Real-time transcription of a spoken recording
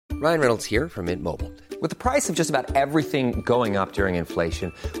Ryan Reynolds here from Mint Mobile. With the price of just about everything going up during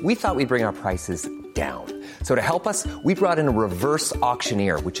inflation, we thought we'd bring our prices down. So to help us, we brought in a reverse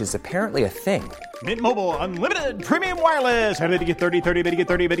auctioneer, which is apparently a thing. Mint Mobile Unlimited Premium Wireless. How to get 30, 30, bit to get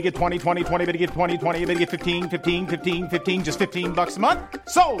 30, bit to get 20, 20, 20, bit to get 20, 20, bit to get 15, 15, 15, 15, just $15 a month?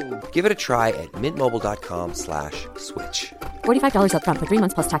 Sold! Give it a try at mintmobile.com/switch. $45 up front for 3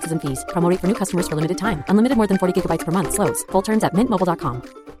 months plus taxes and fees. Promo rate for new customers for limited time. Unlimited more than 40 gigabytes per month. Slows full terms at mintmobile.com.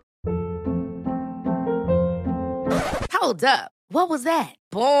 Hold up. What was that?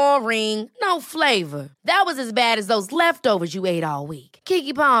 Boring. No flavor. That was as bad as those leftovers you ate all week.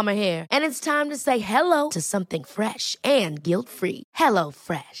 Keke Palmer here, and it's time to say hello to something fresh and guilt-free. Hello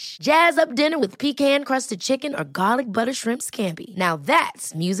Fresh. Jazz up dinner with pecan-crusted chicken or garlic butter shrimp scampi. Now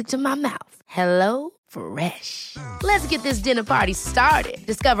that's music to my mouth. Hello Fresh. Let's get this dinner party started.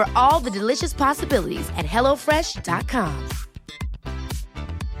 Discover all the delicious possibilities at hellofresh.com.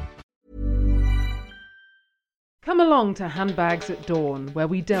 Come along to Handbags at Dawn, where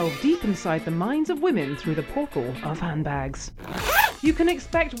we delve deep inside the minds of women through the portal of handbags. You can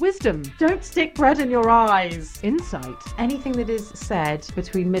expect wisdom. Don't stick bread in your eyes. Insight. Anything that is said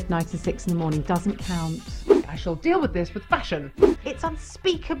between midnight and 6 in the morning doesn't count. I shall deal with this with fashion. It's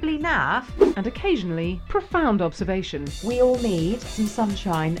unspeakably naff. And occasionally, profound observation. We all need some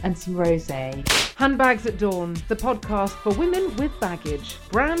sunshine and some rosé. Handbags at Dawn, the podcast for women with baggage.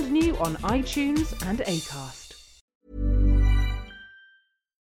 Brand new on iTunes and Acast.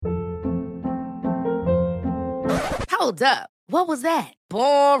 Hold up. What was that?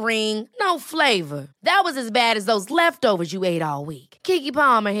 Boring. No flavor. That was as bad as those leftovers you ate all week. Keke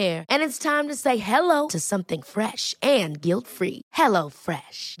Palmer here, and it's time to say hello to something fresh and guilt-free. Hello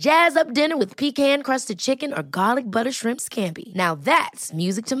Fresh. Jazz up dinner with pecan-crusted chicken or garlic butter shrimp scampi. Now that's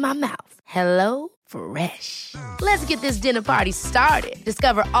music to my mouth. Hello Fresh. Let's get this dinner party started.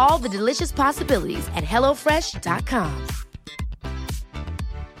 Discover all the delicious possibilities at hellofresh.com.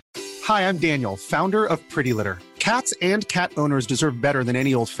 Hi, I'm Daniel, founder of Pretty Litter. Cats and cat owners deserve better than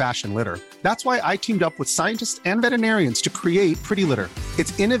any old-fashioned litter. That's why I teamed up with scientists and veterinarians to create Pretty Litter.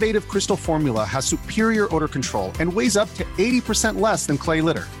 Its innovative crystal formula has superior odor control and weighs up to 80% less than clay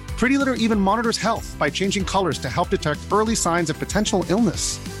litter. Pretty Litter even monitors health by changing colors to help detect early signs of potential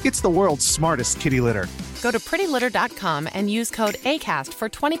illness. It's the world's smartest kitty litter. Go to prettylitter.com and use code ACAST for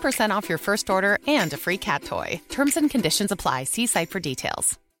 20% off your first order and a free cat toy. Terms and conditions apply. See site for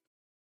details.